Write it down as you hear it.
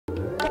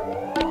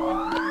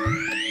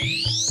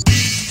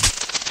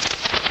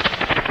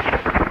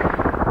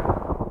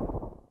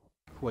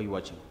What are you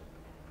watching?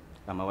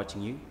 Am I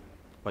watching you?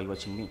 Or are you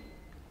watching me?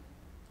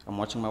 I'm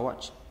watching my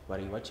watch. What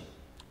are you watching?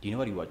 Do you know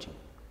what you're watching?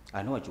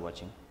 I know what you're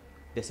watching.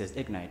 This is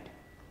Ignite.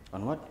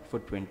 On what?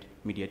 Footprint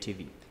Media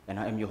TV. And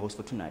I am your host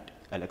for tonight,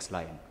 Alex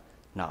Lyon.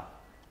 Now,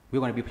 we're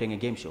going to be playing a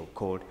game show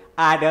called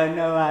I Don't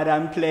Know What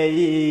I'm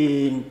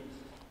Playing.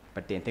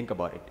 But then think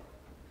about it.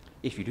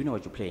 If you do know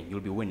what you're playing, you'll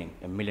be winning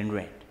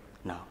R1,000,000.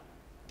 Now,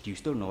 do you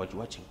still know what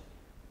you're watching?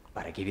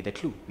 But I gave you the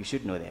clue. You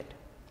should know that.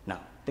 Now,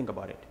 think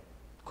about it.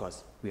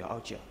 Because we are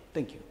out here.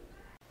 Thank you.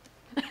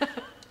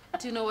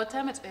 Do you know what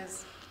time it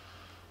is?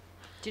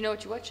 Do you know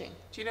what you're watching?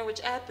 Do you know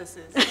which ad this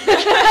is?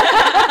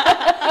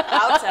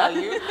 I'll tell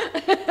you.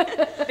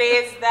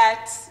 There's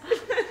that.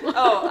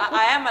 Oh,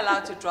 I am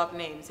allowed to drop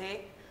names,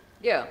 hey?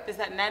 Yeah. There's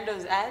that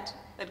Nando's ad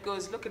that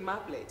goes, look at my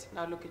plate,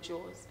 now look at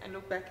yours, and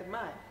look back at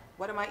mine.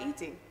 What am I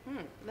eating?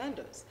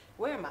 Nando's.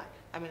 Where am I?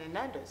 I'm in a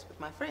Nando's with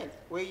my friends.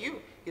 Where are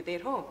you? You're there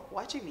at home,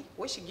 watching me,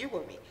 wishing you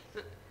were me.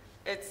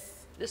 It's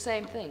the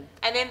same thing.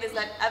 And then there's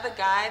that other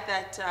guy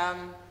that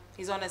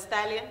he's on a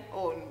stallion,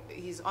 or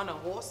he's on a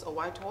horse, a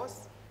white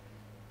horse.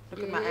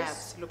 Look at my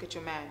abs, look at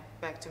your man,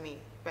 back to me,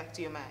 back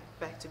to your man,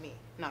 back to me.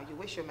 Now you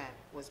wish your man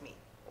was me,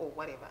 or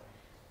whatever.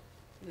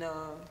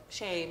 No,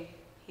 shame,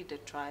 he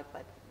did try,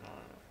 but